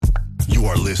You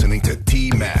are listening to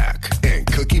T-Mac and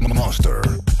Cookie Monster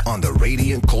on the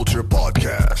Radiant Culture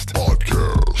Podcast.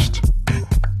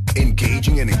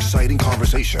 Engaging in exciting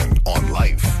conversation on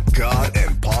life, God,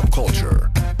 and pop culture.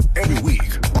 Every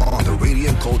week on the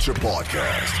Radiant Culture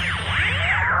Podcast.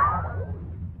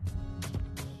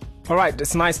 All right,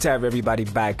 it's nice to have everybody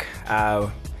back.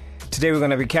 Today we're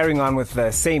going to be carrying on with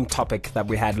the same topic that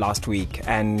we had last week,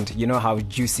 and you know how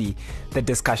juicy the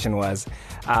discussion was.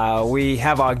 We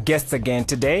have our guests again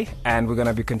today, and we're going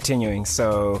to be continuing.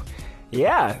 So,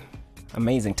 yeah,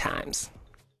 amazing times.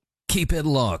 Keep it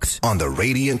locked On the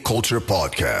Radiant Culture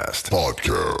Podcast.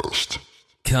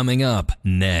 Coming up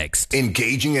next.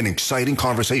 Engaging in exciting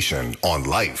conversation on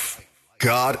life,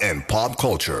 God, and pop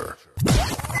culture.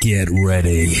 Get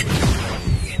ready.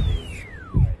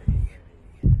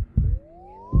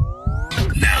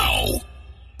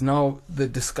 Now, the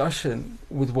discussion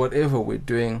with whatever we're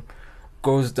doing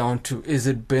goes down to, is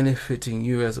it benefiting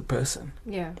you as a person?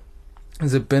 Yeah.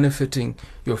 Is it benefiting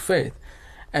your faith?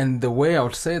 And the way I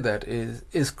would say that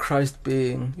is Christ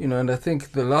being, and I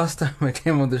think the last time I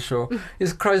came on the show,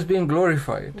 is Christ being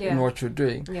glorified in what you're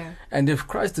doing. Yeah. And if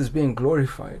Christ is being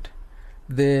glorified,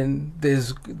 then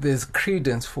there's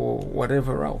credence for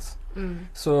whatever else.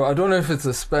 So I don't know if it's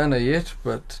a spanner yet,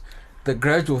 but the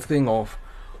gradual thing of,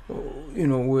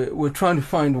 we're trying to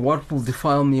find what will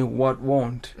defile me, what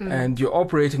won't. And you're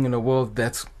operating in a world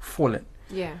that's fallen.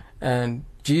 Yeah. And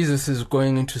Jesus is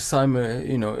going into Simon,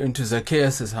 into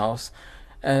Zacchaeus' house,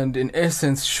 and in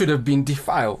essence should have been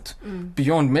defiled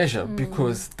beyond measure,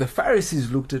 because the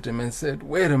Pharisees looked at him and said,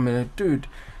 wait a minute, dude,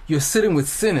 you're sitting with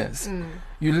sinners.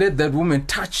 You let that woman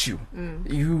touch you.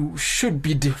 You should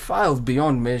be defiled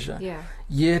beyond measure. Yeah.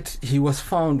 Yet he was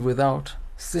found without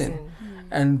sin.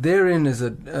 And therein is a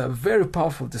very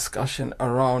powerful discussion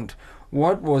around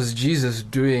what was Jesus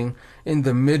doing in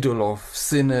the middle of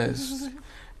sinners,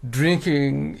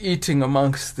 drinking, eating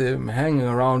amongst them, hanging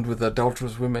around with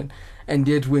adulterous women. And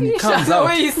yet when he comes out,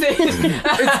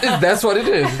 that's what it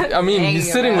is. I mean, he's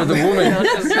sitting with a woman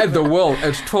at the well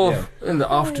at 12 in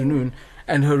the afternoon,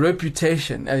 and her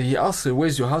reputation, and he asks her,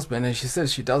 where's your husband? And she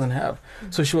says she doesn't have.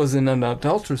 So she was in an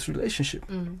adulterous relationship.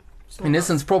 In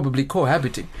essence, probably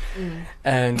cohabiting.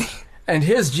 And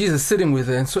here's Jesus sitting with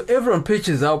her, and so everyone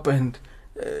pitches up, and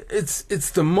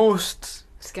it's the most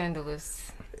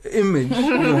scandalous image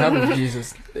you have of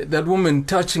Jesus. That woman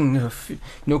touching her feet,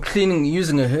 cleaning,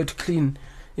 using her hair to clean,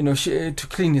 to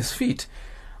clean his feet.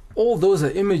 All those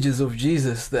are images of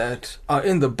Jesus that are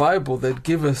in the Bible that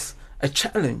give us a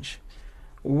challenge.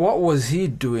 What was he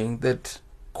doing that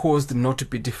caused him not to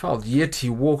be defiled? Yet he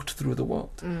walked through the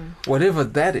world. Whatever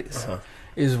that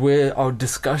is where our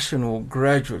discussion will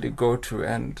gradually go to.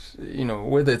 And,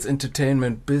 whether it's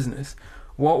entertainment, business,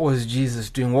 what was Jesus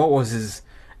doing? What was his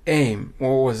aim? What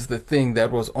was the thing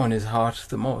that was on his heart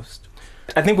the most?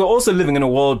 I think we're also living in a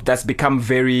world that's become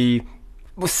very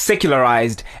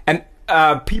secularized, and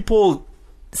people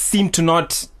seem to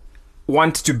not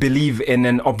want to believe in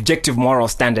an objective moral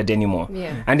standard anymore.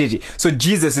 And so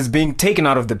Jesus is being taken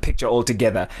out of the picture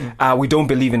altogether. We don't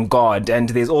believe in God, and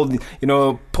there's all the,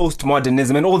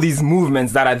 postmodernism and all these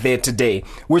movements that are there today,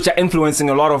 which are influencing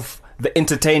a lot of the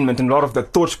entertainment and a lot of the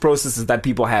thought processes that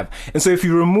people have. And so if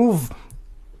you remove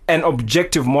an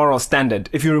objective moral standard,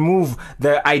 if you remove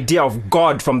the idea of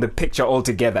God from the picture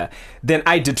altogether, then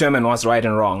I determine what's right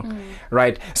and wrong,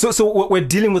 right? So we're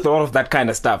dealing with a lot of that kind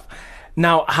of stuff.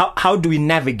 Now, how do we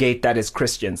navigate that as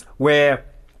Christians, where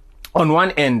on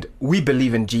one end, we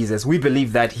believe in Jesus, we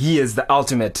believe that he is the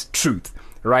ultimate truth,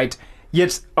 right?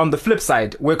 Yet on the flip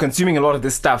side, we're consuming a lot of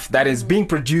this stuff that is being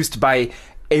produced by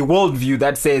a worldview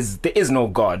that says there is no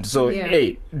God. So,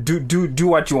 hey, do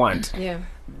what you want.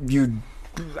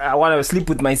 I want to sleep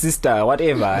with my sister,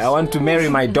 whatever. I want to marry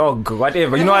my dog,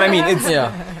 whatever. You know what I mean?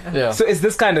 It's So it's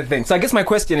this kind of thing. So I guess my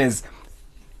question is,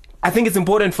 I think it's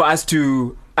important for us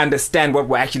to understand what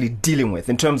we're actually dealing with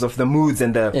in terms of the moods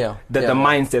and the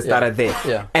mindsets that are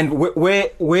there. And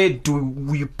where do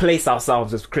we place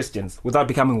ourselves as Christians without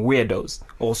becoming weirdos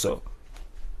also?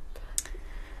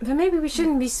 But maybe we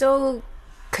shouldn't be so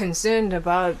concerned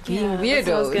about being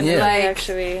weirdos.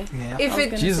 If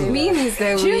it means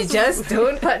that we just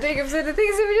don't partake of certain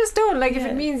things, if we just don't. If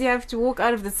it means you have to walk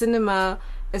out of the cinema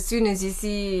as soon as you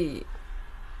see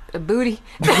a booty,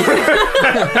 then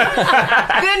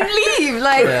leave.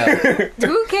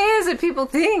 Who cares what people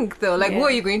think, though? Who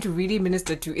are you going to really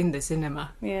minister to in the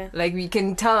cinema? We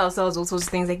can tell ourselves all sorts of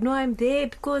things no, I'm there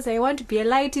because I want to be a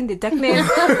light in the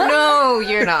darkness. No,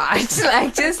 you're not.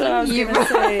 Just leave.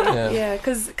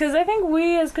 Because I think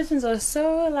we as Christians are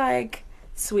so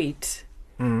sweet.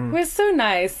 We're so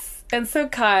nice. and so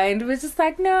kind. We're just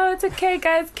like, no, it's okay,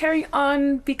 guys. Carry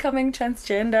on becoming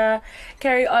transgender.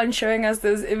 Carry on showing us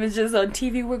those images on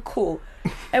TV. We're cool.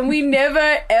 And we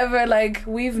never, ever,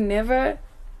 we've never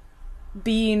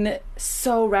been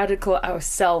so radical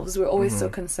ourselves. We're always so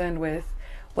concerned with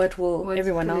what will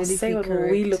everyone else say, what will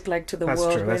we look like to the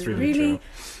world. True. That's really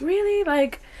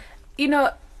true.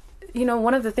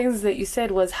 One of the things that you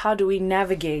said was, how do we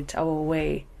navigate our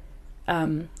way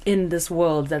in this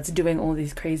world that's doing all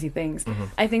these crazy things?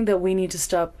 I think that we need to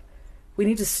stop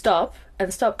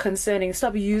and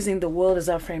stop using the world as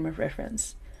our frame of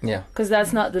reference. Yeah. Because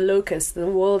that's not the locus. The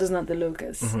world is not the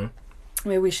locus.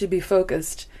 Where we should be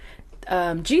focused.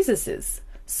 Jesus is.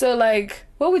 So,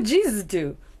 what would Jesus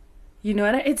do?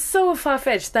 And it's so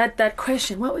far-fetched, that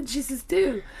question, what would Jesus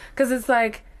do? Because it's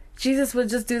like, Jesus would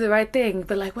just do the right thing.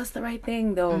 But, what's the right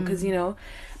thing, though? Because,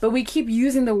 but we keep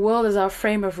using the world as our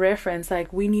frame of reference.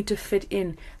 We need to fit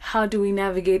in. How do we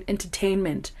navigate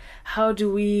entertainment? How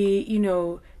do we,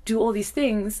 do all these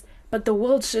things? But the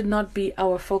world should not be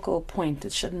our focal point.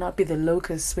 It should not be the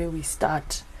locus where we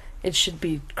start. It should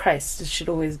be Christ. It should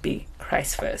always be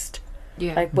Christ first.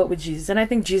 Yeah. What would Jesus? And I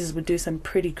think Jesus would do some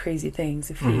pretty crazy things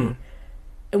if he...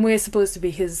 And we're supposed to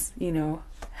be his,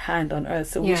 hand on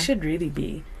earth. So we should really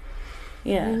be...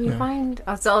 Yeah. And we find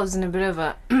ourselves in a bit of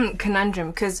a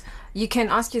conundrum, because you can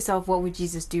ask yourself, what would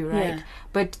Jesus do, right? Yeah.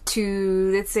 But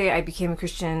let's say I became a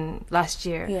Christian last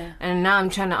year, and now I'm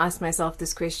trying to ask myself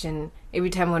this question every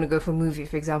time I want to go for a movie,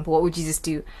 for example, what would Jesus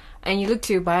do? And you look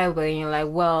to your Bible and you're like,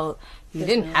 well, he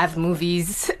didn't have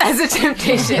movies as a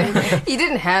temptation. He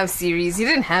didn't have series. He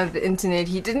didn't have the internet.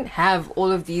 He didn't have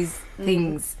all of these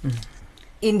things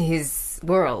in his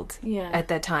world at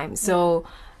that time. So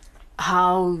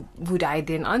how would I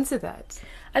then answer that?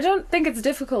 I don't think it's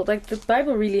difficult. The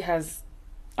Bible really has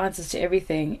answers to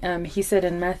everything. He said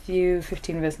in Matthew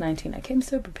 15 verse 19, I came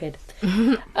so prepared.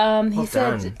 He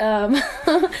said,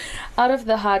 out of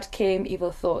the heart came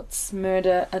evil thoughts,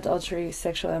 murder, adultery,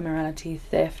 sexual immorality,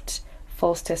 theft,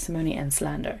 false testimony, and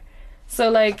slander.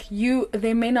 So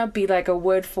there may not be a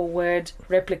word for word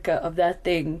replica of that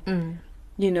thing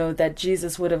that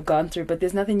Jesus would have gone through, but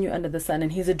there's nothing new under the sun,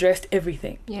 and he's addressed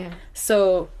everything. Yeah.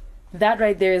 So that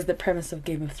right there is the premise of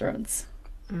Game of Thrones.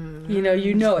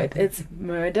 It. It's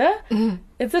murder,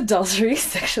 it's adultery,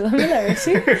 sexual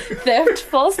immorality, theft,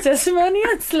 false testimony,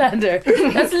 and slander.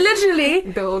 That's literally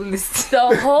the whole list.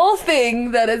 The whole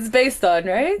thing that it's based on,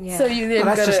 right? Yeah. So you then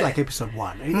that's just like episode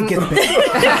 1. It gets better.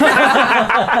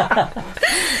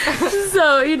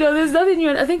 So, there's nothing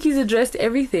new. I think he's addressed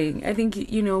everything. I think,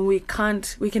 we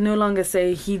can no longer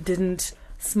say he didn't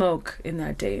smoke in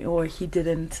that day, or he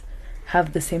didn't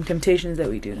have the same temptations that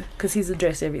we do, because he's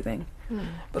addressed everything.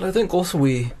 But I think also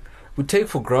we take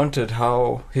for granted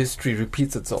how history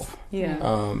repeats itself.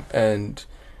 Yeah. And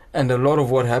a lot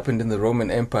of what happened in the Roman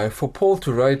Empire, for Paul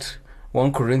to write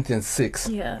 1 Corinthians 6,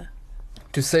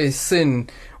 to say sin,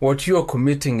 what you are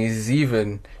committing is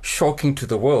even shocking to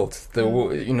the world,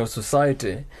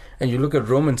 society. And you look at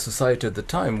Roman society at the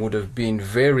time would have been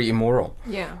very immoral.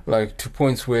 Yeah. To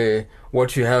points where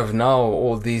what you have now,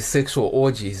 all these sexual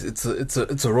orgies,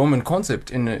 it's a Roman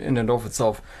concept in and of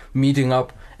itself, meeting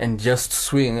up and just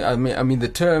swing. I mean the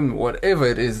term, whatever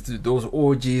it is, those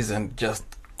orgies and just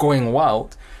going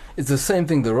wild, it's the same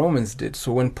thing the Romans did.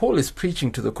 So when Paul is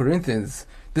preaching to the Corinthians,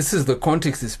 this is the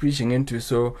context he's preaching into.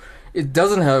 So it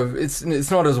doesn't have,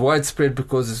 it's not as widespread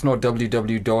because it's not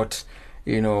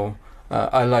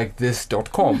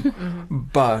ilikethis.com,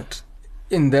 but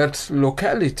in that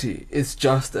locality, it's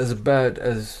just as bad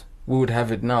as we would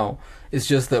have it now. It's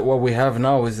just that what we have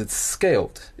now is it's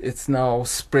scaled. It's now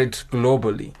spread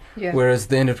globally, whereas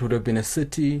then it would have been a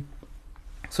city.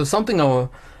 So something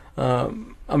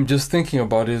I'm just thinking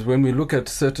about is when we look at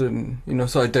certain,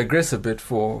 so I digress a bit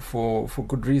for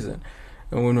good reason.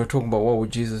 And when we're talking about what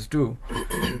would Jesus do,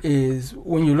 is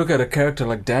when you look at a character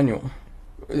like Daniel,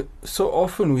 so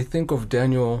often we think of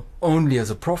Daniel only as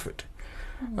a prophet.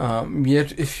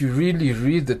 Yet if you really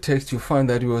read the text, you find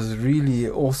that he was really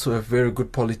also a very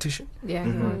good politician.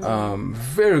 Yeah.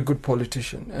 Very good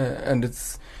politician. And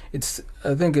it's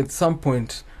I think at some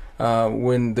point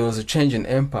when there was a change in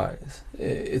empires,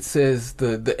 it says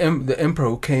the emperor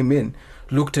who came in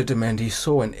looked at him and he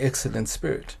saw an excellent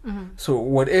spirit. So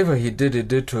whatever he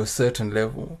did to a certain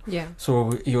level. Yeah.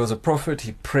 So he was a prophet.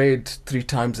 He prayed 3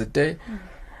 times a day.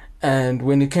 And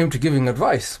when it came to giving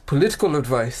advice, political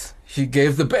advice, he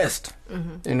gave the best,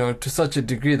 to such a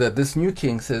degree that this new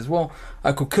king says, well,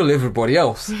 I could kill everybody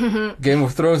else, Game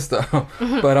of Thrones style,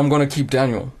 but I'm going to keep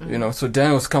Daniel, So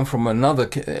Daniel's come from another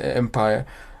empire.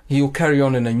 He'll carry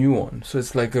on in a new one. So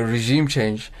it's like a regime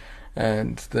change.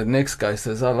 And the next guy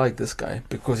says, I like this guy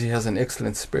because he has an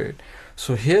excellent spirit.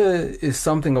 So here is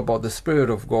something about the Spirit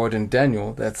of God in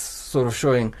Daniel that's sort of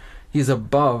showing he's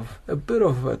above, a bit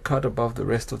of a cut above the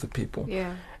rest of the people.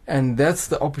 Yeah. And that's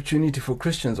the opportunity for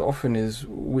Christians often is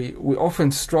we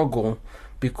often struggle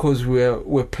because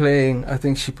we're playing, I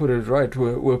think she put it right,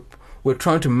 we're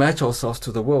trying to match ourselves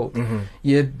to the world.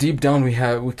 Yet deep down we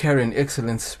carry an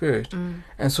excellent spirit.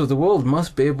 And so the world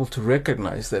must be able to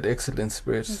recognize that excellent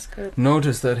spirit.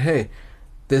 Notice that, hey,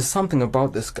 there's something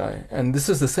about this guy. And this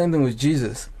is the same thing with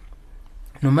Jesus.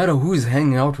 No matter who he's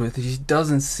hanging out with, he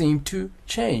doesn't seem to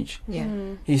change. Yeah.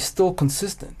 He's still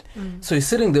consistent. So he's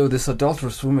sitting there with this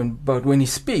adulterous woman, but when he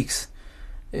speaks,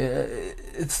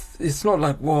 it's not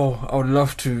like, whoa, I would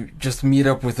love to just meet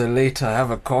up with her later,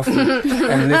 have a coffee,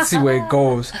 and let's see where it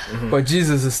goes. But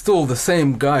Jesus is still the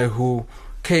same guy who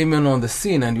came in on the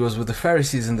scene and he was with the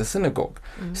Pharisees in the synagogue.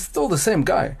 Still the same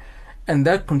guy. And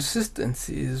that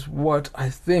consistency is what I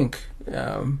think,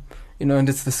 and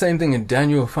it's the same thing in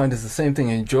Daniel, I find it's the same thing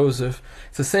in Joseph.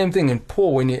 It's the same thing in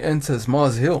Paul when he enters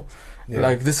Mars Hill. Yeah.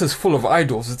 Like, this is full of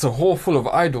idols. It's a hall full of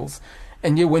idols.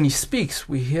 And yet when he speaks,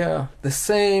 we hear the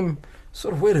same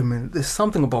sort of, wait a minute, there's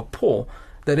something about Paul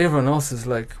that everyone else is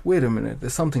like, wait a minute,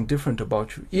 there's something different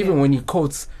about you. Even when he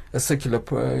quotes a secular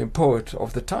poet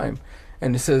of the time,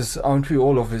 and he says, aren't we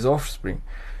all of his offspring?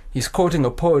 He's quoting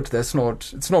a poet it's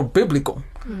not biblical.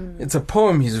 It's a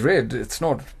poem he's read. It's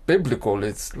not biblical.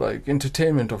 It's like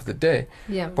entertainment of the day.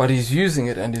 Yeah. But he's using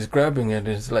it and he's grabbing it and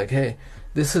it's like, hey,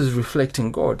 this is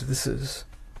reflecting God. This is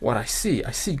what I see.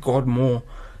 I see God more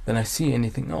than I see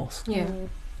anything else. Yeah.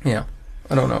 Yeah.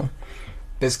 I don't know.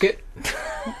 Biscuit?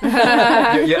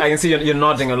 I can see you're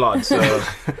nodding a lot. So.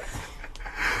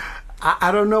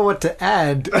 I don't know what to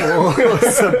add or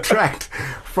subtract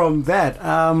from that.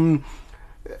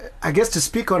 I guess to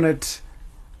speak on it,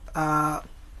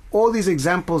 all these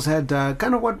examples had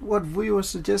kind of what we were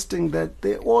suggesting, that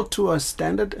they're all to a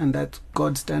standard, and that's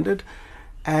God's standard.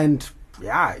 And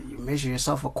yeah, you measure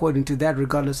yourself according to that,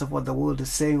 regardless of what the world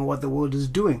is saying or what the world is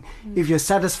doing. If you're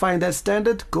satisfying that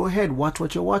standard, go ahead, watch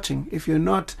what you're watching. If you're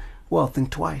not, well,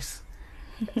 think twice.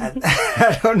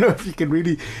 I don't know if you can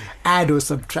really add or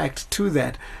subtract to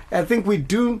that. I think we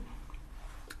do,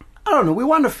 I don't know, we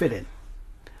want to fit in.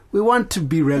 We want to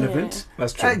be relevant. Yeah.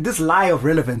 That's true. This lie of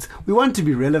relevance. We want to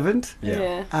be relevant.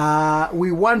 Yeah.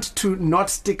 We want to not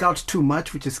stick out too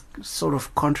much, which is sort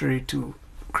of contrary to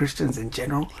Christians in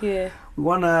general. Yeah. We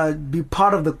want to be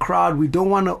part of the crowd. We don't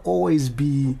want to always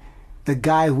be the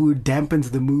guy who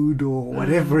dampens the mood or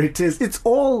whatever it is. It's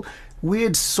all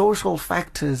weird social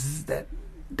factors that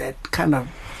kind of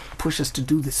push us to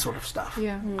do this sort of stuff.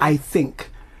 Yeah. I think.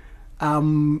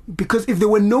 Because if there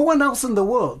were no one else in the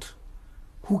world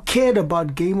who cared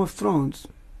about Game of Thrones,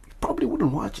 you probably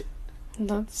wouldn't watch it.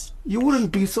 You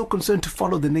wouldn't be so concerned to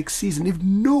follow the next season if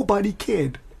nobody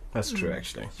cared. That's true,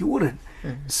 actually. You wouldn't.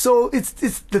 So it's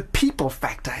the people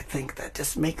factor, I think, that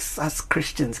just makes us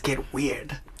Christians get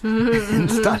weird and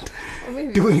start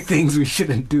doing things we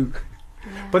shouldn't do.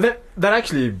 But that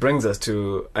actually brings us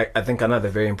to, I think, another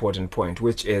very important point,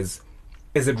 which is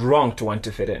it wrong to want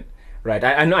to fit in? Right?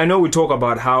 I know we talk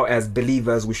about how as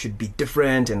believers we should be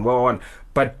different and on,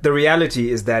 but the reality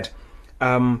is that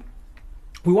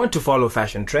we want to follow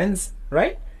fashion trends,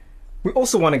 right? We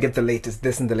also want to get the latest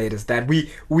this and the latest that.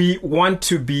 We want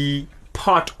to be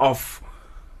part of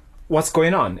what's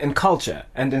going on in culture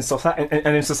and in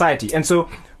society. And so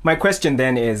my question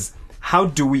then is, how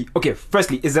do we... Okay,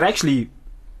 firstly, is it actually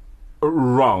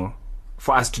wrong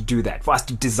for us to do that, for us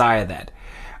to desire that?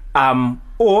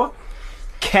 Or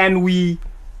can we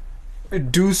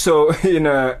do so in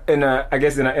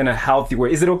a healthy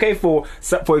way? Is it okay for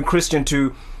a Christian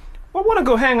to want to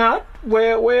go hang out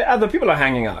where other people are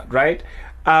hanging out, right?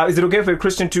 Is it okay for a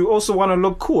Christian to also want to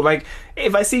look cool? Like,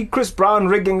 if I see Chris Brown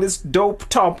rigging this dope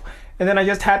top, and then I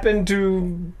just happen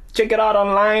to check it out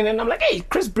online, and I'm like, hey,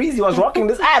 Chris Breezy was rocking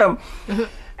this Adam.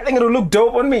 I think it'll look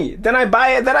dope on me. Then I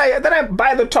buy it. Then I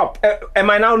buy the top. Am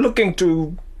I now looking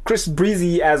to Chris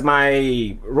Breezy as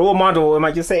my role model? Am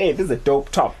I just saying, hey, this is a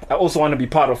dope top? I also want to be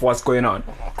part of what's going on.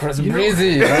 Chris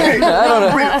Breezy. Right? I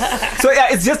don't know. So yeah,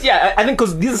 it's just, I think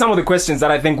because these are some of the questions that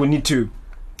I think we need to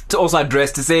also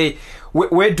address, to say,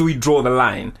 where do we draw the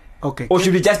line? Okay. Or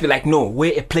should we just be like, no,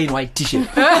 wear a plain white t-shirt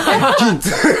and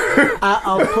jeans?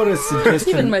 I'll put a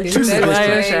suggestion. Let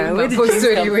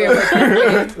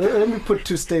me put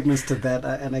two statements to that,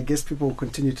 and I guess people will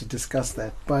continue to discuss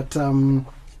that. But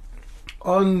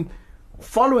on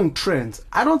following trends,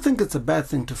 I don't think it's a bad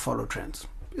thing to follow trends.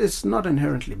 It's not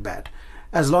inherently bad,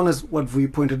 as long as what we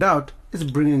pointed out is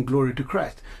bringing glory to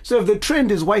Christ. So if the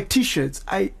trend is white t-shirts,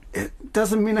 I it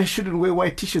doesn't mean I shouldn't wear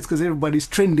white t-shirts because everybody's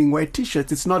trending white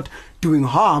t-shirts. It's not doing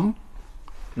harm.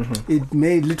 It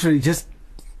may literally just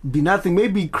be nothing.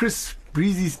 Maybe Chris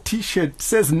Breezy's t-shirt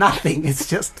says nothing. It's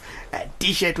just a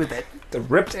t-shirt with it. The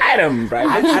ripped item, right?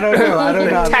 I don't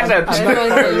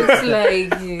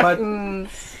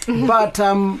know. But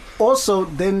also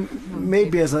then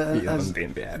maybe as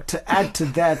to add to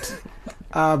that,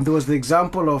 there was the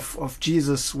example of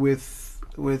Jesus with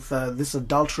this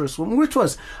adulterous woman, which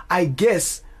was, I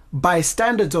guess, by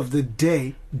standards of the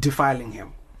day, defiling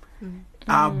him.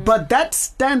 But that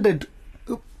standard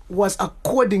was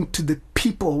according to the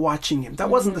people watching him. That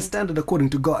wasn't the standard according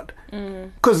to God.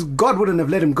 Because God wouldn't have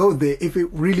let him go there if it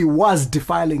really was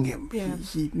defiling him. Yeah.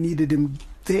 He needed him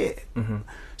there.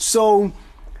 So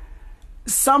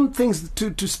some things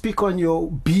to speak on your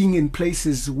being in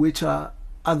places which are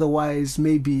otherwise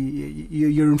maybe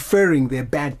you're inferring they're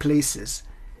bad places.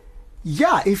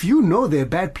 Yeah, if you know they're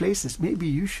bad places, maybe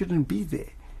you shouldn't be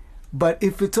there. But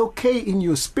if it's okay in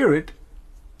your spirit,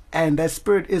 and that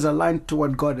spirit is aligned to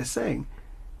what God is saying,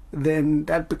 then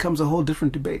that becomes a whole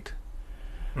different debate.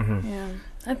 Yeah,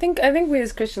 I think we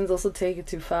as Christians also take it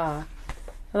too far.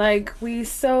 Like we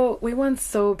want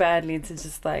so badly to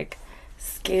just like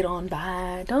skate on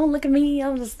by. Don't look at me.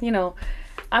 I'm just,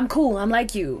 I'm cool. I'm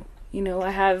like you.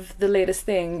 I have the latest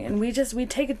thing, and we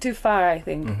take it too far. I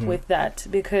think with that,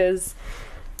 because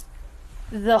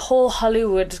the whole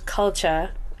Hollywood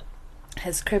culture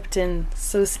has crept in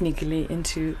so sneakily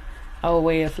into our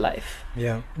way of life.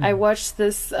 Yeah. I watched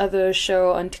this other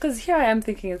show on, because here I am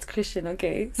thinking it's Christian,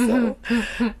 okay? So,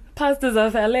 Pastors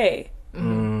of LA.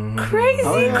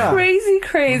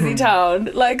 Crazy town.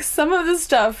 Like some of the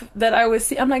stuff that I was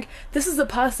seeing, I'm like, this is a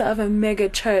pastor of a mega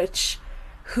church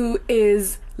who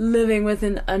is living with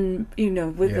a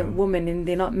woman and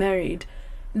they're not married.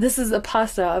 This is a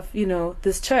pastor of,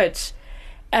 this church.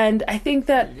 And I think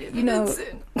that, and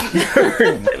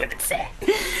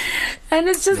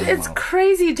it's just, it's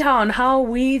crazy town how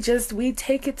we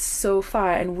take it so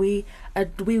far, and we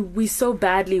so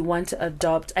badly want to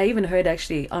adopt. I even heard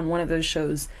actually on one of those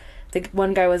shows,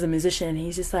 one guy was a musician, and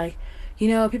he's just like,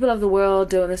 people of the world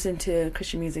don't listen to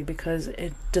Christian music because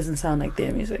it doesn't sound like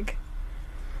their music.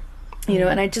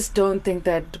 And I just don't think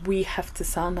that we have to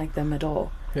sound like them at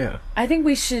all. Yeah. I think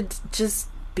we should just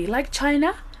be like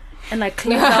China. And like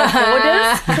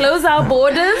close our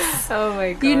borders. Oh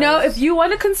my god! If you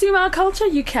want to consume our culture,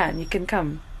 you can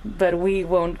come, but we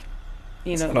won't.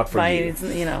 It's not for you.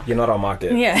 You're not our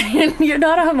market. Yeah, you're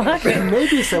not our market.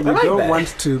 Maybe it's that we don't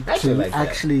want to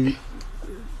actually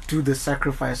do the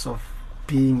sacrifice of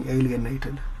being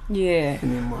alienated. Yeah.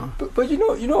 Anymore. But you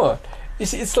know what?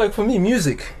 It's like for me,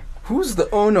 music. Who's the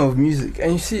owner of music?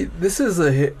 And you see, this is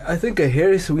I think a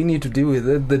heresy we need to deal with.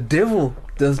 The devil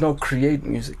does not create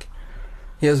music.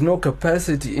 He has no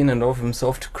capacity in and of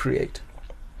himself to create.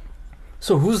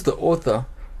 So who's the author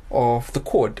of the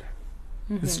chord?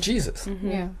 It's Jesus.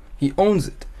 Yeah. He owns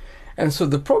it. And so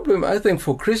the problem, I think,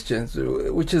 for Christians,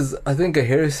 which is, I think, a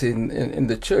heresy in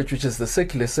the church, which is the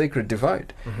secular-sacred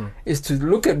divide, is to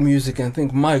look at music and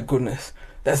think, my goodness,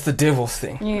 that's the devil's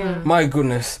thing. Yeah. My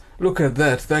goodness, look at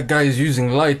that. That guy is using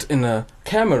light in a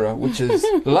camera, which is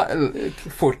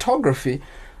photography.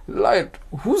 Light.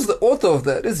 Who's the author of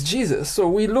that? It's Jesus. So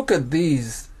we look at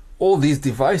all these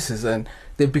devices, and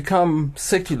they become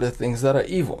secular things that are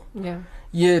evil. Yeah.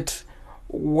 Yet,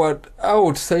 what I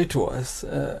would say to us,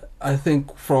 I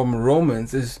think from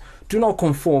Romans is, do not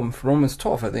conform. Romans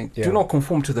 12, I think. Yeah. Do not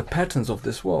conform to the patterns of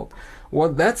this world.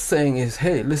 What that's saying is,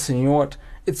 hey, listen, you know what?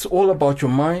 It's all about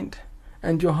your mind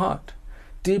and your heart.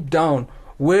 Deep down,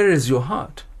 where is your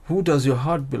heart? Who does your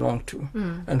heart belong to?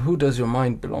 And who does your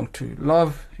mind belong to?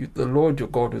 Love the Lord your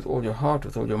God with all your heart,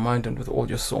 with all your mind, and with all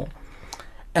your soul.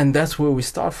 And that's where we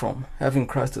start from, having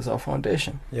Christ as our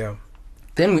foundation. Yeah.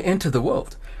 Then we enter the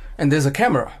world, and there's a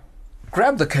camera.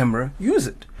 Grab the camera, use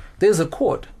it. There's a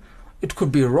chord. It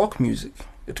could be rock music.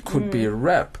 It could be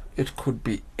rap. It could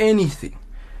be anything.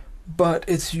 But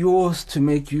it's yours to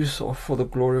make use of for the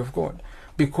glory of God,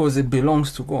 because it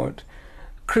belongs to God.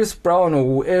 Chris Brown or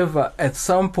whoever, at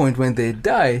some point when they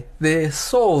die, their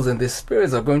souls and their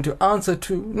spirits are going to answer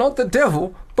to not the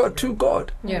devil, but to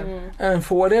God. Yeah. And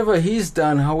for whatever he's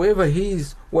done, whatever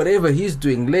he's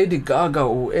doing, Lady Gaga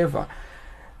or whoever,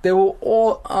 they will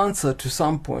all answer at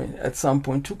some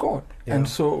point to God. Yeah. And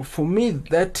so for me,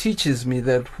 that teaches me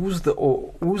that who's the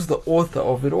author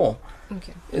of it all?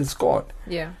 Okay. It's God.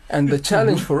 Yeah. And the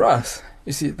challenge for us,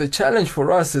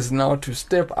 is now to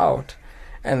step out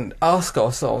and ask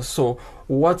ourselves, so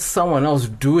what's someone else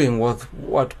doing with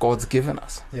what God's given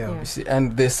us? Yeah. You see,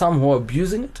 and there's some who are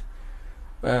abusing it,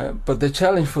 But the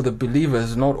challenge for the believer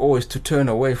is not always to turn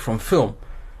away from film,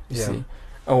 you see,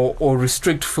 or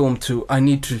restrict film to I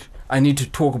need to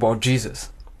talk about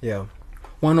Jesus. Yeah.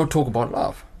 Why not talk about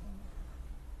love?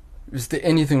 Is there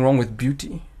anything wrong with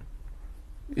beauty?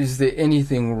 Is there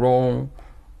anything wrong,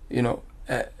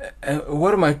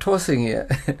 what am I tossing here?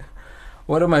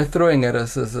 What am I throwing at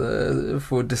us as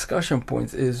for discussion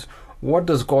points is what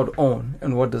does God own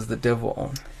and what does the devil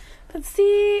own? But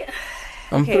see,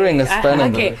 I'm throwing a spanner.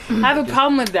 Okay, I have a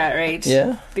problem with that, right?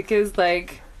 Yeah. Because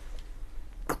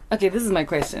this is my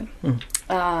question.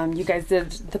 You guys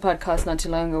did the podcast not too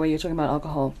long ago where you were talking about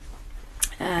alcohol,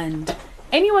 and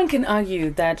anyone can argue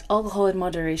that alcohol in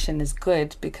moderation is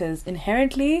good because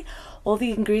inherently all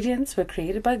the ingredients were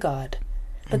created by God.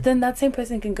 But then that same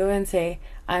person can go and say,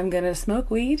 I'm going to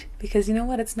smoke weed because you know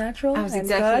what? It's natural. I was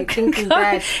exactly thinking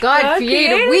that. God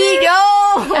created weed,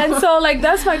 yo! And so,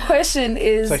 that's my question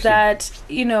is that,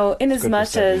 in as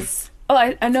much as...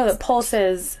 I know that Paul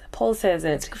says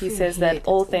it. He says that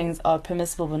all things are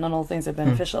permissible, but not all things are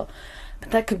beneficial.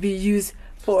 But that could be used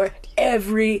for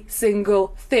every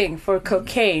single thing. For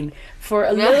cocaine, for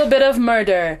a little bit of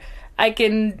murder. I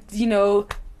can,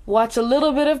 watch a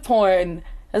little bit of porn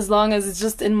as long as it's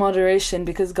just in moderation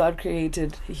because God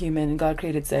created human and God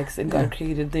created sex and God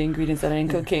created the ingredients that are in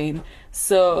cocaine.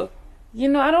 So,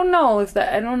 I don't know.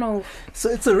 So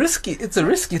it's a risky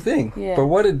thing. Yeah. But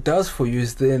what it does for you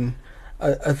is then,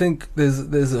 I think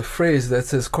there's a phrase that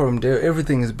says coram deo,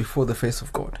 everything is before the face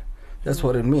of God. That's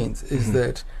what it means, is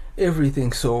that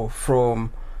everything, so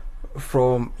from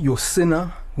your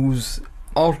sinner who's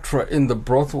ultra in the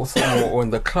brothel somewhere or in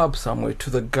the club somewhere to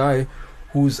the guy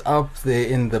who's up there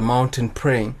in the mountain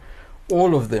praying,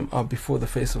 all of them are before the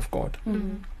face of God.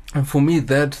 And for me,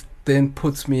 that then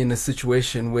puts me in a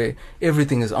situation where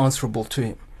everything is answerable to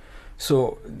him.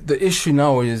 So the issue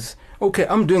now is, okay,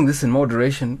 I'm doing this in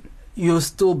moderation. You're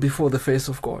still before the face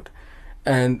of God.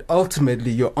 And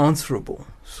ultimately, you're answerable.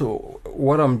 So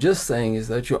what I'm just saying is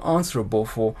that you're answerable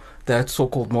for that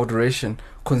so-called moderation,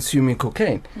 consuming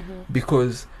cocaine.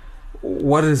 Because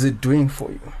what is it doing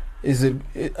for you? Is it,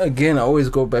 again, I always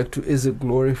go back to, is it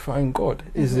glorifying God?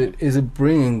 Is it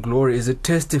bringing glory? Is it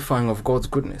testifying of God's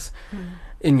goodness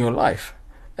in your life?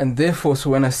 And therefore,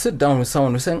 so when I sit down with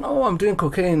someone who's saying, I'm doing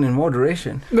cocaine in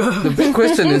moderation, the big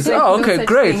question is, okay,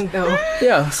 great.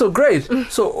 Yeah, so great.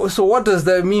 So what does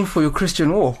that mean for your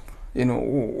Christian walk?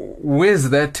 Where's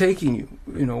that taking you?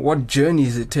 What journey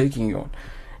is it taking you on?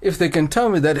 If they can tell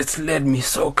me that it's led me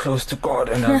so close to God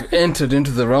and I've entered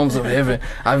into the realms of heaven,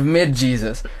 I've met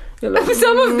Jesus.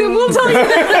 Some of them will tell you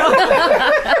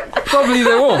that. Probably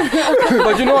they won't.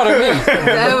 But you know what I mean.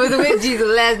 I was with Jesus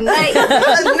last night.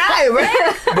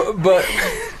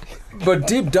 But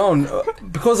deep down,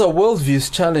 because our worldview is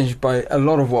challenged by a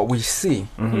lot of what we see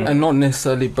and not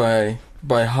necessarily by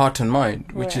heart and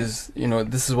mind, which is,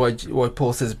 this is why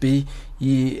Paul says, do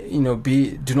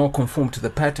not conform to the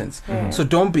patterns. So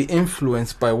don't be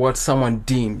influenced by what someone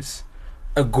deems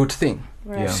a good thing.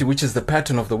 Right. See, which is the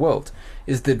pattern of the world,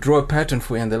 is they draw a pattern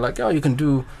for you and they're like, you can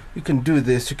do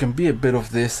this, you can be a bit of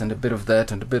this and a bit of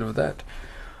that and a bit of that.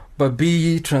 But be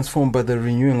ye transformed by the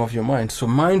renewing of your mind. So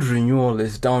mind renewal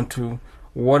is down to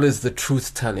what is the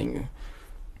truth telling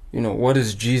you? What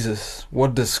is Jesus?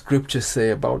 What does Scripture say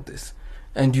about this?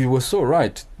 And you were so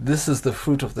right. This is the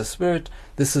fruit of the Spirit.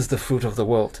 This is the fruit of the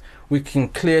world. We can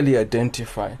clearly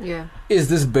identify. Yeah. Is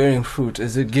this bearing fruit?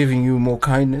 Is it giving you more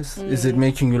kindness? Is it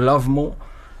making you love more?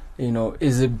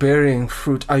 Is it bearing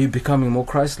fruit? Are you becoming more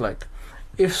Christ-like?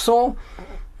 If so,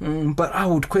 but I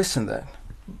would question that.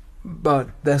 But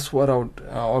that's what I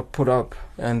would put up.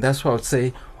 And that's what I would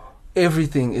say.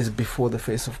 Everything is before the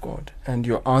face of God. And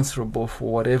you're answerable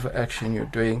for whatever action you're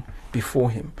doing before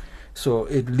Him. So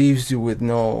it leaves you with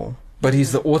no... But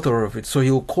He's the author of it. So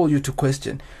He'll call you to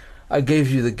question. I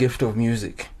gave you the gift of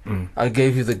music. I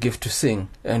gave you the gift to sing.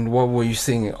 And what were you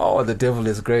singing? Oh, the devil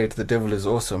is great. The devil is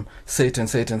awesome. Satan,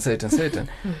 Satan, Satan, Satan.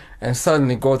 And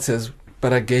suddenly God says,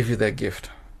 but I gave you that gift.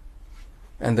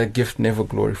 And that gift never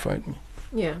glorified me.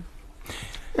 Yeah.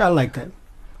 Yeah, I like that.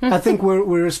 I think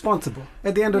we're responsible.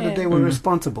 At the end of the day, we're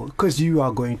responsible because you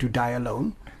are going to die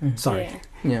alone. Sorry.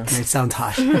 Yeah. It sounds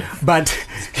harsh. But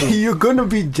you're going to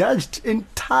be judged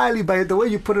entirely by the way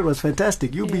you put it was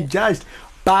fantastic. You'll be judged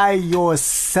by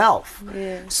yourself.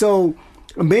 Yeah. So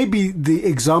maybe the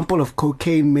example of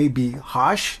cocaine may be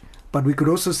harsh, but we could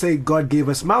also say God gave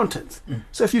us mountains.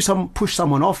 So if you push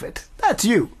someone off it, that's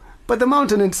you. But the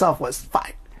mountain itself was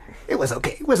fine. It was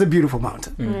okay. It was a beautiful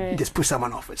mountain. You just push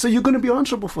someone off it. So you're going to be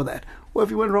answerable for that. Or if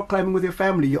you went rock climbing with your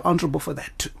family, you're answerable for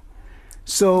that too.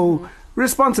 So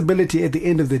responsibility at the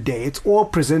end of the day, it's all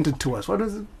presented to us. What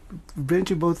does it bring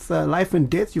to both life and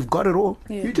death? You've got it all.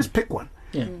 Yeah. You just pick one.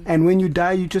 Yeah. And when you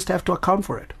die, you just have to account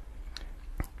for it.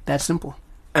 That's simple.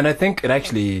 And I think it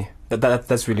actually,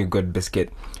 that's really good,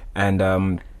 Biscuit.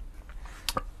 And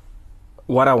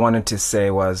what I wanted to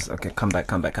say was, okay, come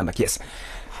back. Yes.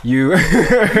 You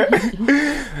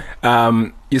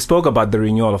you spoke about the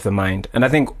renewal of the mind. And I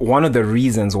think one of the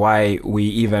reasons why we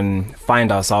even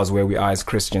find ourselves where we are as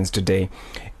Christians today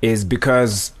is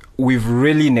because we've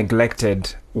really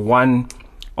neglected one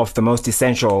of the most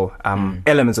essential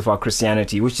elements of our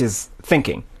Christianity, which is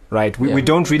thinking. Right, we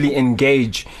don't really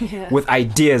engage with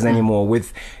ideas anymore.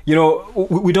 With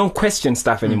we don't question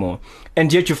stuff anymore.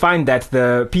 And yet you find that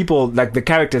the people, like the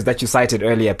characters that you cited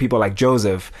earlier, people like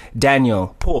Joseph,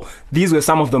 Daniel, Paul, these were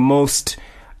some of the most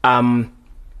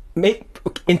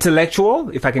intellectual,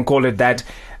 if I can call it that,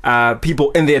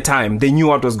 people in their time. They knew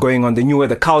what was going on. They knew where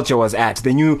the culture was at.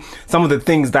 They knew some of the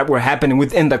things that were happening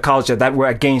within the culture that were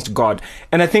against God.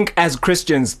 And I think as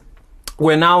Christians,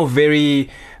 we're now very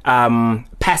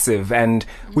passive, and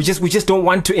we just don't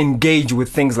want to engage with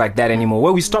things like that anymore,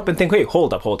 where we stop and think, hey,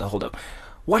 hold up,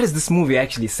 what is this movie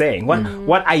actually saying?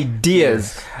 What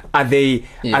ideas are they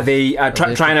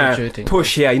trying to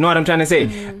push here? You know what I'm trying to say?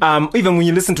 Even when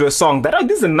you listen to a song,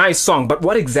 this is a nice song, but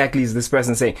what exactly is this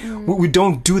person saying? We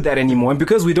don't do that anymore. And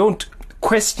because we don't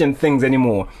question things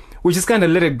anymore, we just kind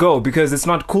of let it go, because it's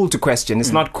not cool to question.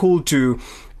 It's not cool to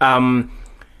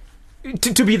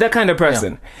be that kind of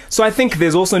person. So I think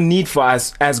there's also need for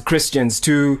us as Christians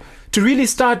to really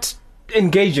start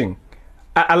engaging.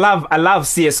 I love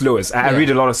C.S. Lewis. I read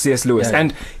a lot of C.S. Lewis,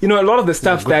 and a lot of the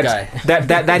stuff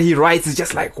that he writes is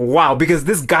just like, wow, because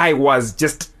this guy was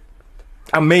just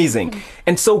amazing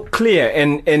and so clear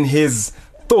in his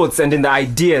thoughts and in the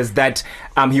ideas that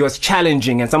he was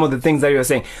challenging, and some of the things that he was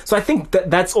saying. So I think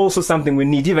that's also something we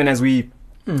need, even as we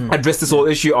address this whole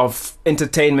issue of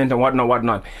entertainment and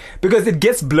whatnot, because it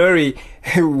gets blurry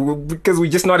because we're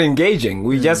just not engaging.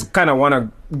 We just kind of want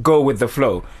to go with the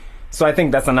flow. So I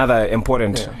think that's another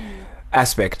important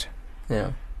aspect.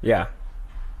 Yeah.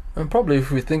 And probably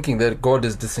if we're thinking that God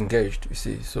is disengaged, you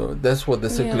see, so that's what the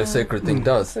secular sacred thing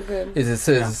does. Is it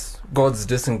says God's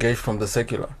disengaged from the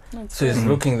secular. So he's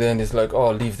looking there and he's like,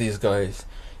 oh, leave these guys.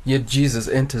 Yet Jesus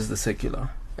enters the secular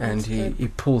and he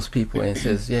pulls people and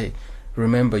says, hey,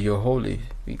 remember you're holy,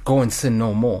 go and sin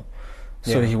no more.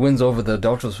 So he wins over the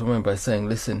adulterous woman by saying,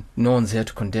 listen, no one's here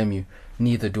to condemn you,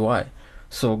 neither do I.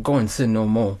 So go and sin no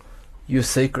more. You're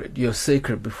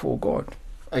sacred before God.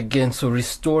 Again, so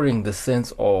restoring the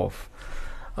sense of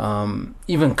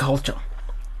even culture.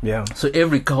 So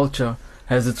every culture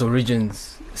has its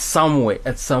origins somewhere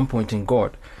at some point in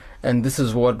God. And this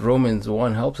is what Romans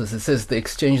 1 helps us. It says they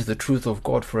exchange the truth of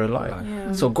God for a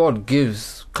lie. So God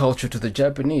gives culture to the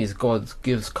Japanese, God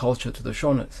gives culture to the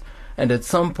Shonas. And at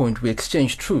some point we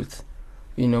exchange truth,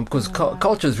 because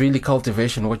culture is really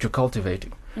cultivation, what you're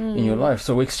cultivating in your life.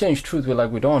 So we exchange truth. We're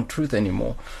like, we don't want truth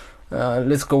anymore.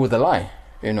 Let's go with a lie,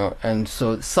 And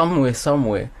so somewhere,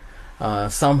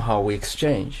 somehow we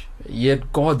exchange.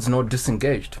 Yet God's not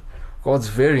disengaged. God's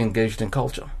very engaged in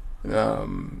culture.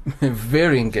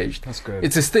 Very engaged. That's good.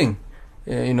 It's his thing.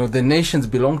 The nations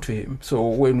belong to him. So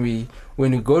when we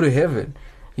go to heaven,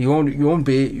 you'll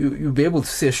be able to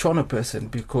see a Shona person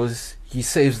because he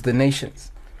saves the nations.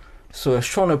 So a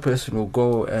Shona person will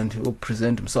go and he will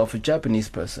present himself a Japanese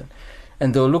person,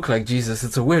 and they'll look like Jesus.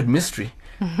 It's a weird mystery.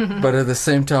 But at the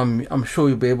same time, I'm sure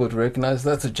you'll be able to recognize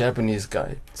that's a Japanese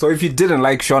guy. So if you didn't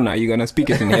like Shona, you're gonna speak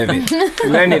it in heaven.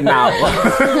 Learn it now.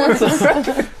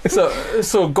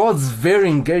 So God's very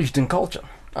engaged in culture.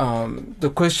 The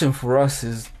question for us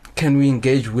is, can we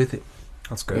engage with him?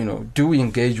 That's good. Do we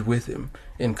engage with him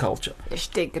in culture?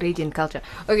 Hashtag radiant culture.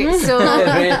 Okay, so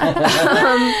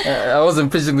I wasn't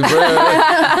pitching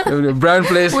the brand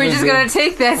place. We're just gonna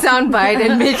take that soundbite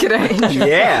and make it a intro.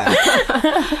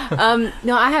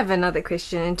 No, I have another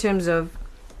question in terms of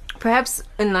perhaps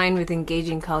in line with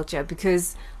engaging culture,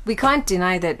 because we can't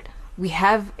deny that we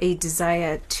have a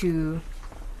desire to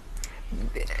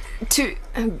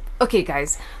okay,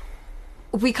 guys.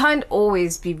 We can't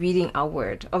always be reading our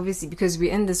word, obviously, because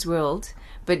we're in this world,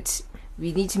 but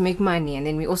we need to make money, and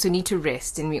then we also need to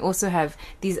rest, and we also have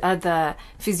these other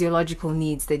physiological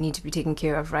needs that need to be taken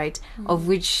care of, right? Of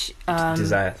which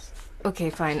desires. Okay,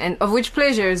 fine. And of which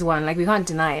pleasure is one, like we can't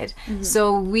deny it.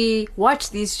 So we watch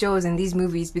these shows and these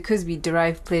movies because we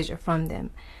derive pleasure from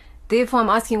them. Therefore, I'm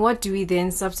asking, what do we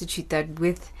then substitute that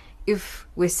with if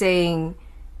we're saying,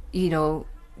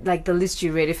 like the list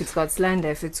you read, if it's got slander,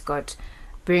 if it's got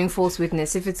bearing false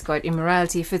witness, if it's got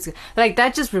immorality, if it's like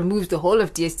that, just removes the whole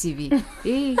of DSTV.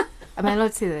 Am I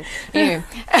allowed to say that? Anyway.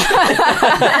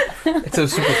 It's a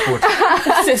super sport.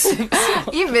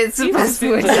 Even super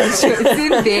sport. It's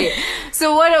in there.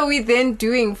 So what are we then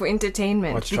doing for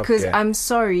entertainment? Because I'm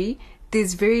sorry,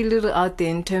 there's very little out there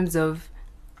in terms of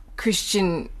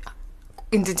Christian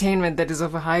entertainment that is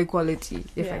of a high quality,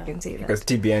 if I can say that. Because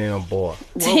TBN on board.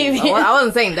 I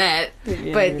wasn't saying that.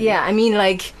 But yeah, I mean,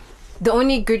 like, the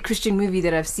only good Christian movie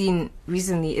that I've seen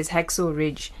recently is Hacksaw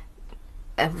Ridge,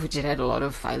 which it had a lot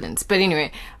of violence. But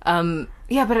anyway,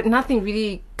 but nothing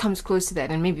really comes close to that.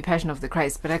 And maybe Passion of the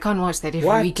Christ, but I can't watch that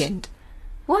every weekend.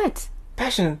 What?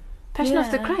 Passion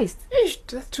of the Christ.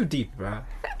 That's too deep, bro.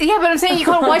 Yeah, but I'm saying you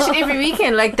can't watch it every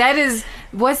weekend. Like, that is,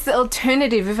 what's the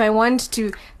alternative if I want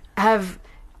to have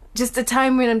just a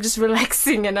time when I'm just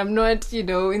relaxing and I'm not, in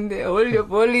the holy of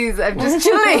holies. I'm just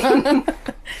chilling.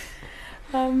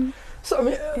 So, I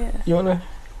mean, you want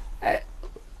to...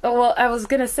 Well, I was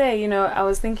going to say, I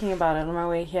was thinking about it on my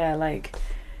way here. Like,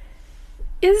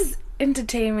 is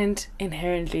entertainment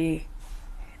inherently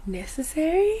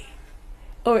necessary?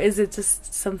 Or is it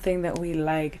just something that we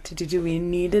like to do? Do we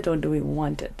need it or do we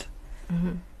want it?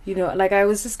 Mm-hmm. Like, I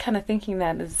was just kind of thinking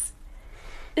that is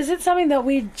it something that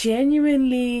we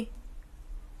genuinely...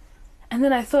 And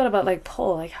then I thought about, like,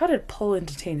 Paul. Like, how did Paul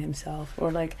entertain himself?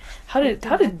 Or, like, how did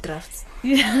drafts?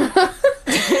 how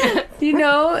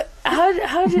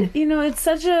did... it's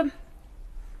such a...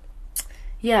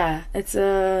 Yeah, it's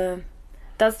a...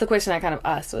 That's the question I kind of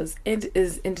asked, was,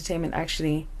 is entertainment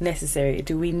actually necessary?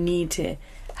 Do we need to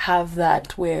have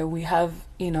that where we have,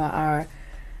 our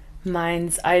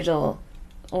minds idle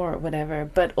or whatever?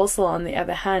 But also, on the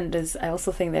other hand, I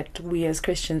also think that we as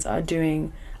Christians are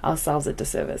doing ourselves a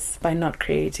disservice by not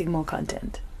creating more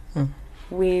content.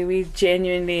 We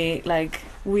genuinely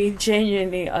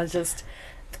are just...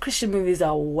 The Christian movies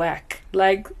are whack.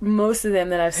 Like, most of them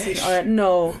that I've seen are...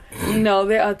 No,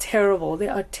 they are terrible. They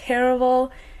are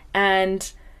terrible.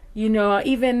 And,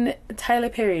 even Tyler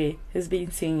Perry has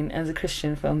been seen as a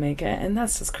Christian filmmaker. And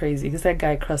that's just crazy, because that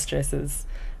guy cross-dresses.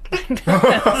 It's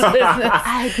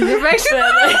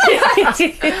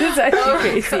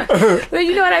actually crazy. But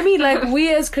you know what I mean? Like,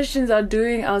 we as Christians are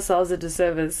doing ourselves a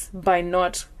disservice by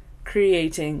not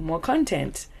creating more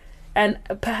content. And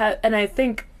I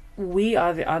think we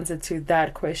are the answer to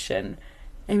that question.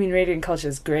 I mean, Radiant Culture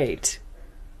is great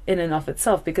in and of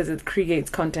itself because it creates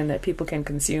content that people can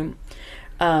consume.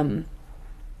 But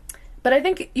I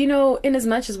think, in as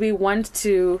much as we want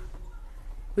to...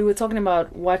 We were talking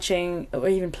about watching or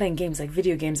even playing games, like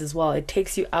video games as well. It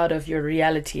takes you out of your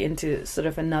reality into sort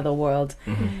of another world.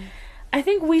 Mm-hmm. I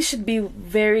think we should be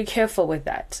very careful with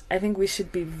that. I think we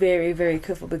should be very, very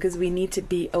careful because we need to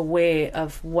be aware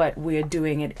of what we're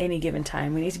doing at any given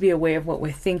time. We need to be aware of what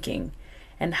we're thinking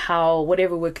and how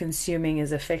whatever we're consuming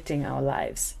is affecting our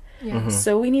lives. Yeah. Mm-hmm.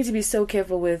 So we need to be so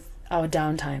careful with our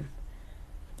downtime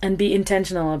and be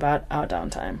intentional about our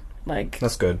downtime. Like,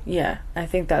 that's good. Yeah, I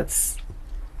think that's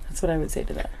what I would say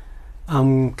to that.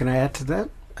 Can I add to that?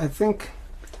 I think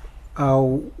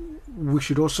we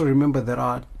should also remember that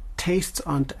our tastes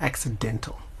aren't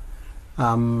accidental.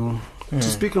 To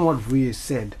speak on what Vuyo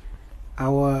said,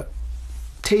 our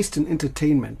taste in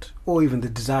entertainment, or even the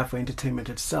desire for entertainment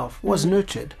itself, was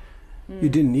nurtured. You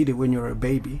didn't need it when you were a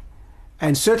baby.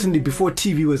 And certainly before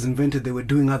TV was invented, they were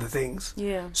doing other things.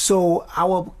 Yeah. So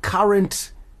our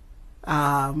current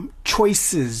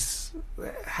choices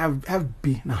have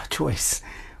been our choice.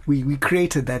 We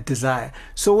created that desire.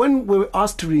 So when we're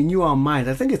asked to renew our mind,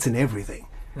 I think it's in everything.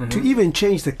 To even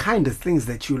change the kind of things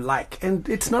that you like. And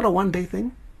it's not a one-day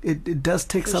thing. It does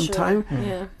take some time.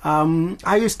 Yeah.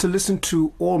 I used to listen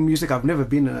to all music. I've never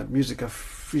been a music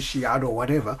aficionado or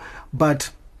whatever.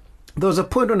 But there was a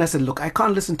point when I said, look, I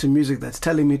can't listen to music that's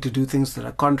telling me to do things that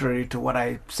are contrary to what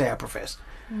I say I profess.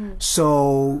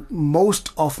 So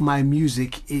most of my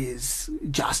music is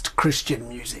just Christian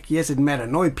music. Yes, it might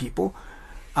annoy people.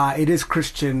 It is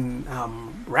Christian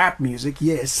rap music,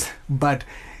 yes, but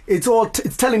it's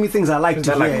telling me things I like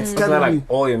to hear. Is that like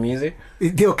all your music?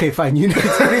 Okay, fine.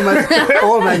 It's pretty much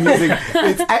all my music.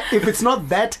 If it's not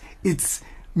that, it's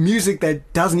music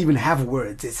that doesn't even have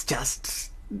words. It's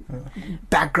just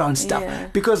background stuff. Yeah.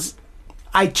 Because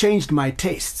I changed my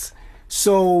tastes.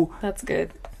 So that's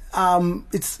good.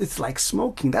 It's like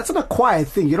smoking. That's an acquired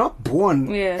thing. You're not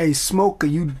born a smoker.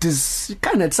 You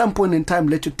kind of at some point in time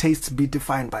let your tastes be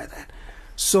defined by that.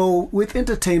 So with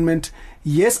entertainment,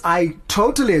 yes, I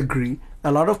totally agree.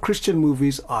 A lot of Christian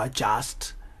movies are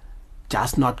just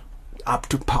not up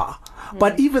to par.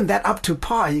 But even that up to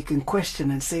par, you can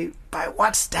question and say, by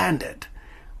what standard?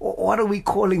 What are we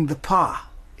calling the par?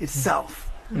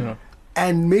 itself.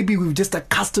 And maybe we've just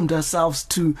accustomed ourselves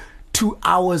to 2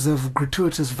 hours of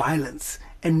gratuitous violence.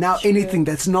 And now anything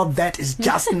that's not that is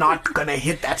just not going to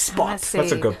hit that spot.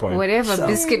 That's a good point. Whatever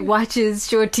Biscuit watches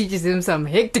sure teaches him some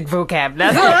hectic vocab.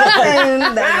 That's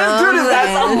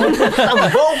some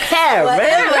vocab,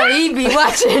 whatever he'd be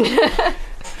watching.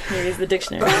 Here's the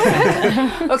dictionary.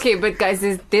 Okay, but guys,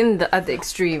 there's then the other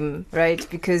extreme, right?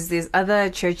 Because there's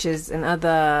other churches and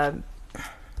other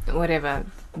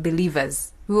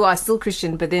believers who are still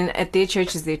Christian, but then at their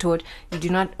churches they're taught you do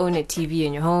not own a TV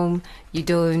in your home, you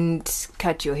don't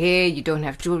cut your hair, you don't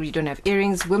have jewelry, you don't have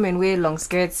earrings, women wear long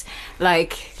skirts.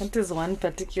 Like, that is one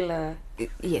particular.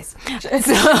 Yes.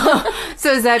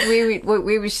 So is that where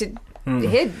we should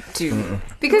head to?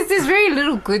 Because there's very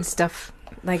little good stuff,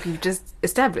 like we've just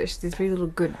established. There's very little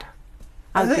good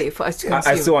out there for us to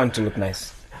consume. I still want to look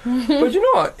nice. But you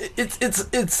know,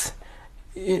 it's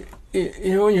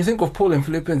you know, when you think of Paul in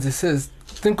Philippians, it says,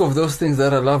 think of those things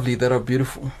that are lovely, that are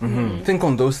beautiful. Think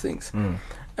on those things.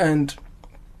 And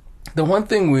the one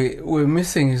thing we're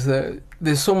missing is that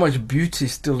there's so much beauty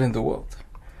still in the world.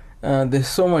 There's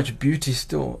so much beauty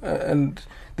still. And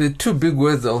the two big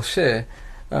words I'll share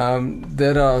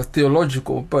that are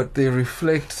theological, but they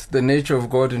reflect the nature of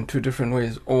God in two different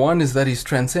ways. One is that he's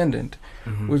transcendent,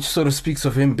 which sort of speaks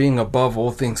of him being above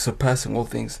all things, surpassing all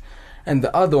things. And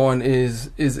the other one is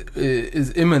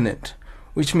immanent,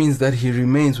 which means that he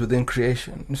remains within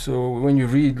creation. So when you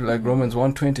read like Romans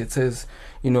 1:20, it says,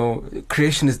 you know,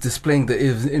 creation is displaying the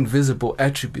invisible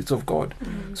attributes of God,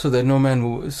 so that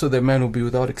man will be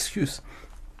without excuse.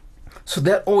 So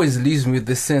that always leaves me with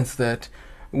the sense that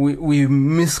we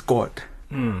miss God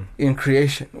in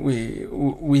creation.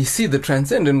 We see the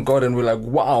transcendent God and we're like,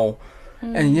 wow.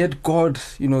 And yet God,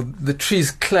 you know, the trees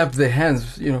clap their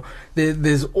hands, you know,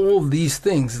 there's all these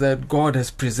things that God has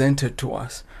presented to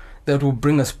us that will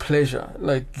bring us pleasure.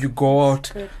 Like you go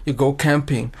out, you go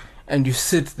camping and you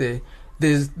sit there.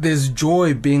 There's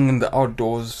joy being in the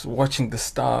outdoors, watching the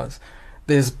stars.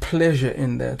 There's pleasure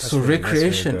in that. So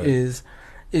recreation is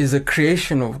a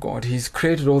creation of God. He's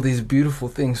created all these beautiful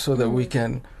things so that we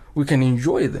can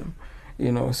enjoy them,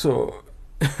 you know. So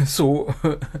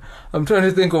I'm trying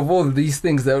to think of all these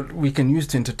things that we can use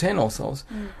to entertain ourselves,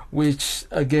 which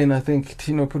again I think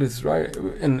Tino put it right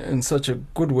in such a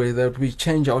good way that we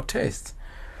change our tastes.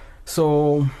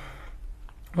 So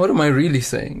what am I really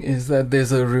saying is that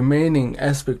there's a remaining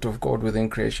aspect of God within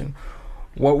creation.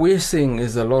 What we're seeing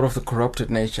is a lot of the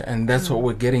corrupted nature, and that's what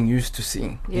we're getting used to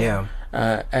seeing.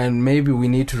 And maybe we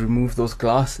need to remove those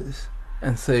glasses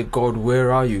and say, God,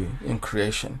 where are you in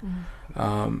creation?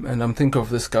 And I'm thinking of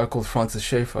this guy called Francis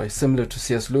Schaeffer. He's similar to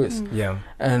C.S. Lewis.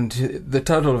 And the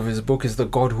title of his book is The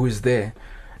God Who Is There.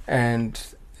 And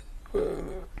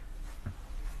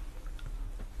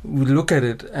we look at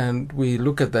it and we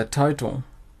look at that title.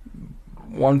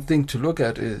 One thing to look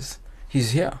at is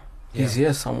he's here. He's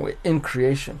here somewhere in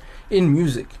creation, in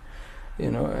music. You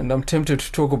know, and I'm tempted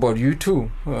to talk about U2.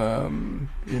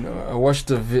 You know, I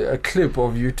watched a clip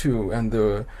of U2 and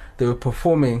they were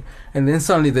performing, and then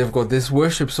suddenly they've got this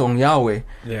worship song, Yahweh,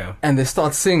 and they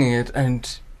start singing it,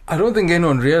 and I don't think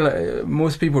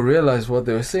most people realize what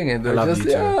they were singing. They were just,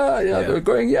 they were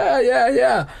going,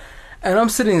 and I'm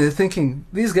sitting there thinking,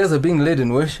 these guys are being led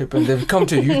in worship, and they've come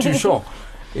to a U2 show,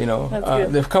 you know,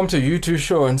 they've come to a U2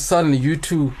 show, and suddenly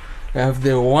U2 have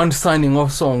their one signing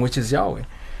off song, which is Yahweh.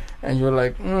 And you're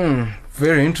like,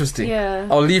 very interesting.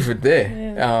 I'll leave it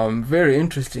there. Very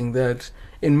interesting that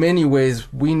in many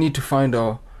ways we need to find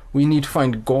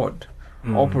God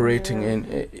operating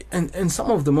in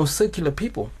some of the most secular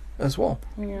people as well,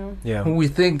 who we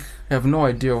think have no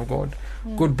idea of God.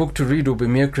 Good book to read will be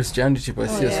Mere Christianity by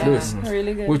C.S. Lewis,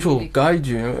 really good, which will guide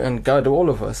you and guide all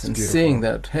of us in seeing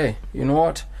that, hey, you know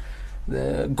what,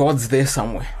 God's there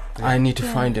somewhere. I need to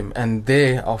find him, and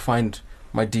there I'll find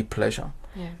my deep pleasure.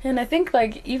 And I think,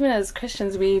 like, even as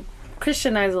Christians, we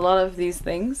Christianize a lot of these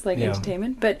things, like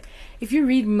entertainment. But if you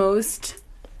read most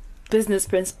business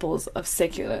principles of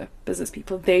secular business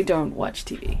people, they don't watch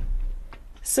TV.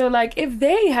 So, like, if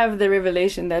they have the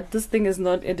revelation that this thing is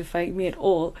not edifying me at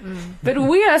all, but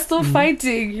we are still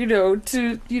fighting, you know,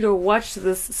 to, you know, watch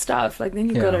this stuff, like, then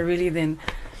you gotta really then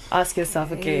ask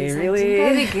yourself, okay,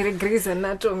 really?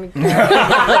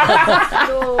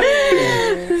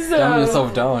 Calm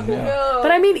yourself down,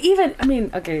 But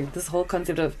okay, this whole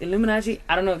concept of Illuminati,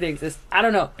 I don't know if they exist. I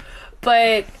don't know.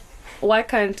 But why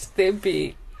can't there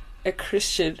be a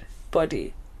Christian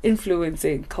body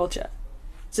influencing culture?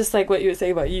 Just like what you were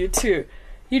saying about U2.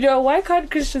 You know, why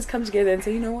can't Christians come together and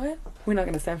say, you know what? We're not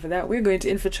going to stand for that. We're going to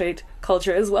infiltrate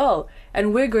culture as well.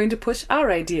 And we're going to push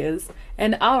our ideas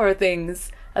and our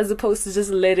things as opposed to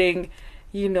just letting,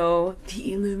 the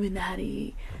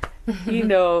Illuminati,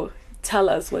 tell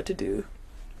us what to do.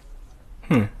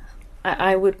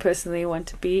 I would personally want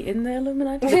to be in the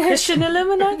Illuminati, the Christian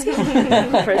Illuminati,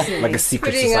 personally. Like a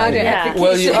secret society.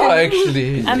 Well, you are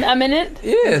actually. I'm in it.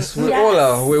 Yes, we all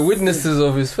are. We're witnesses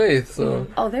of his faith. So.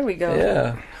 Oh, there we go.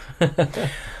 Yeah.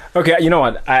 Okay, you know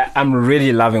what? I'm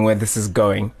really loving where this is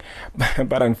going,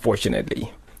 but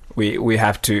unfortunately, we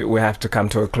have to come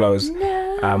to a close,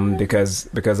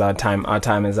 because our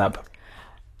time is up.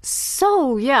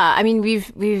 So yeah, I mean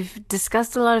we've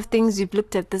discussed a lot of things. We've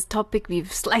looked at this topic.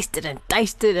 We've sliced it and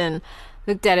diced it and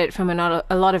looked at it from a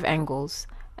lot of angles.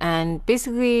 And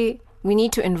basically, we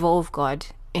need to involve God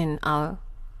in our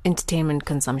entertainment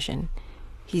consumption.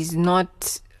 He's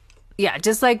not. Yeah,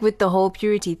 just like with the whole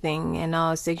purity thing and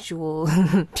our sexual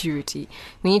purity,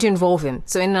 we need to involve him.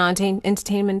 So in our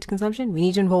entertainment consumption, we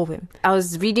need to involve him. I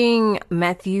was reading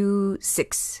Matthew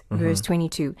 6, verse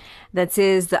 22, that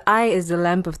says, "The eye is the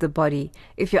lamp of the body.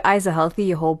 If your eyes are healthy,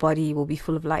 your whole body will be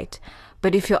full of light.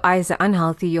 But if your eyes are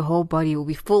unhealthy, your whole body will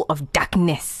be full of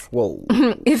darkness." Whoa.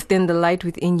 If then the light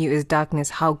within you is darkness,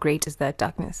 how great is that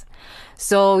darkness?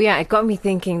 So yeah, it got me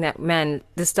thinking that, man,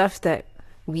 the stuff that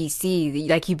we see,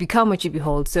 like, you become what you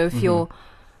behold. So if your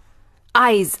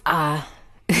eyes are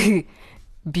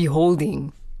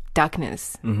beholding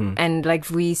darkness, and like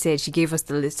we said, she gave us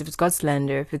the list. If it's got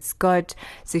slander, if it's got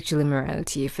sexual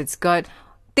immorality, if it's got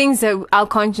things that our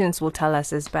conscience will tell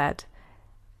us is bad,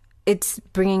 it's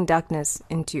bringing darkness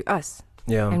into us.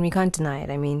 Yeah. And we can't deny it.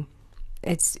 I mean,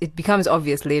 it becomes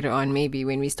obvious later on, maybe,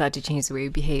 when we start to change the way we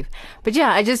behave. But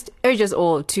yeah, I just urge us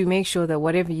all to make sure that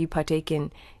whatever you partake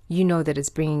in, you know that it's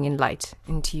bringing in light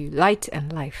into you, light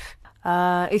and life.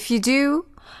 If you do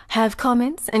have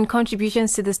comments and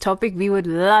contributions to this topic, we would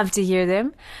love to hear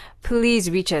them.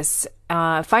 Please reach us.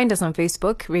 Find us on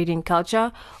Facebook, Radiant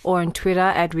Culture, or on Twitter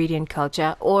at Radiant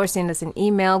Culture, or send us an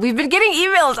email. We've been getting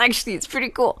emails, actually. It's pretty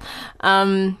cool.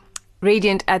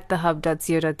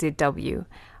 radiant@thehub.co.zw.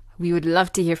 We would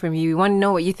love to hear from you. We want to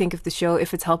know what you think of the show,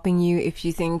 if it's helping you, if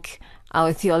you think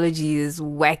our theology is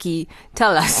wacky,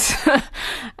 tell us.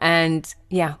 And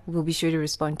yeah, we'll be sure to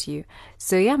respond to you.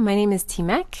 So yeah, my name is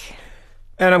T-Mac.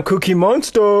 And I'm Cookie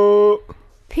Monster.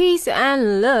 Peace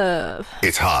and love.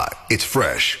 It's hot, it's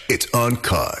fresh, it's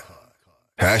uncut.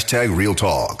 #Real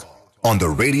Talk on the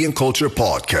Radiant Culture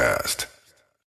Podcast.